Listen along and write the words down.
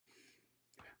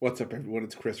What's up, everyone?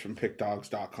 It's Chris from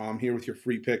Pickdawgz.com here with your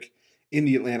free pick in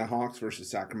the Atlanta Hawks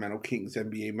versus Sacramento Kings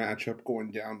NBA matchup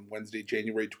going down Wednesday,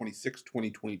 January 26,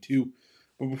 2022.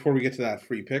 But before we get to that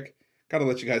free pick, got to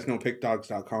let you guys know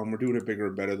Pickdawgz.com, we're doing it bigger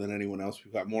and better than anyone else.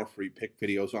 We've got more free pick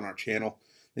videos on our channel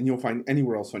than you'll find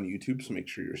anywhere else on YouTube, so make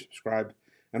sure you're subscribed.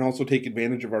 And also take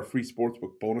advantage of our free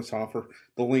sportsbook bonus offer,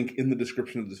 the link in the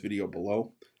description of this video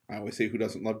below. I always say, who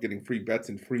doesn't love getting free bets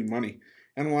and free money?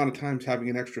 And a lot of times having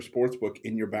an extra sports book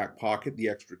in your back pocket, the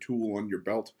extra tool on your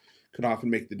belt, could often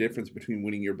make the difference between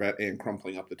winning your bet and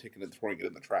crumpling up the ticket and throwing it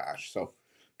in the trash. So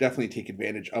definitely take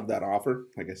advantage of that offer.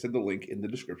 Like I said, the link in the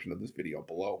description of this video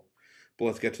below. But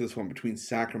let's get to this one between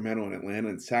Sacramento and Atlanta.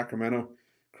 And Sacramento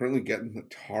currently getting the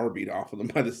tar beat off of them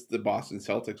by the Boston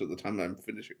Celtics at the time that I'm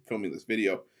filming this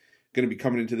video. Going to be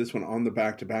coming into this one on the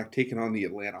back-to-back, taking on the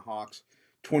Atlanta Hawks.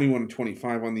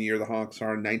 21-25 on the year. The Hawks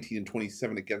are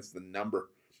 19-27 against the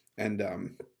number. And,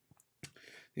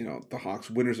 the Hawks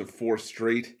winners of 4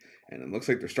 straight. And it looks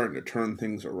like they're starting to turn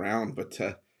things around. But,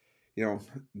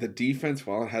 the defense,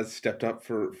 while it has stepped up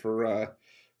for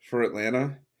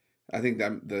Atlanta, I think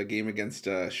that the game against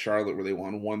Charlotte where they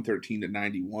won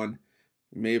 113-91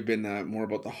 may have been more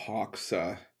about the Hawks,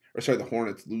 the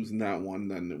Hornets losing that one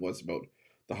than it was about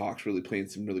the Hawks really playing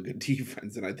some really good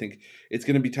defense. And I think it's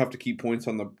going to be tough to keep points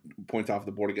off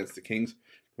the board against the Kings,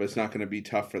 but it's not going to be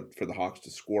tough for the Hawks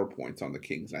to score points on the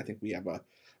Kings. And I think we have a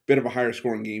bit of a higher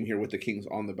scoring game here with the Kings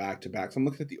on the back-to-back. So I'm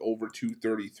looking at the over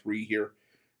 233 here.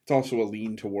 It's also a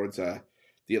lean towards the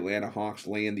Atlanta Hawks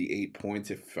laying the 8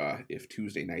 points if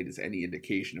Tuesday night is any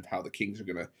indication of how the Kings are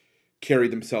going to carry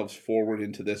themselves forward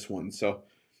into this one. So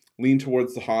lean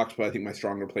towards the Hawks, but I think my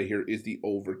stronger play here is the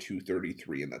over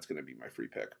 233, and that's going to be my free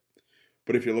pick.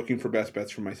 But if you're looking for best bets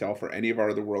for myself or any of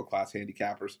our other world-class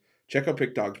handicappers, check out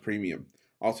Pick Dawgz Premium.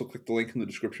 Also, click the link in the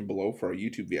description below for our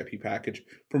YouTube VIP package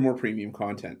for more premium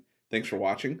content. Thanks for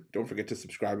watching. Don't forget to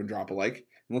subscribe and drop a like,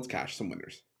 and let's cash some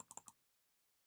winners.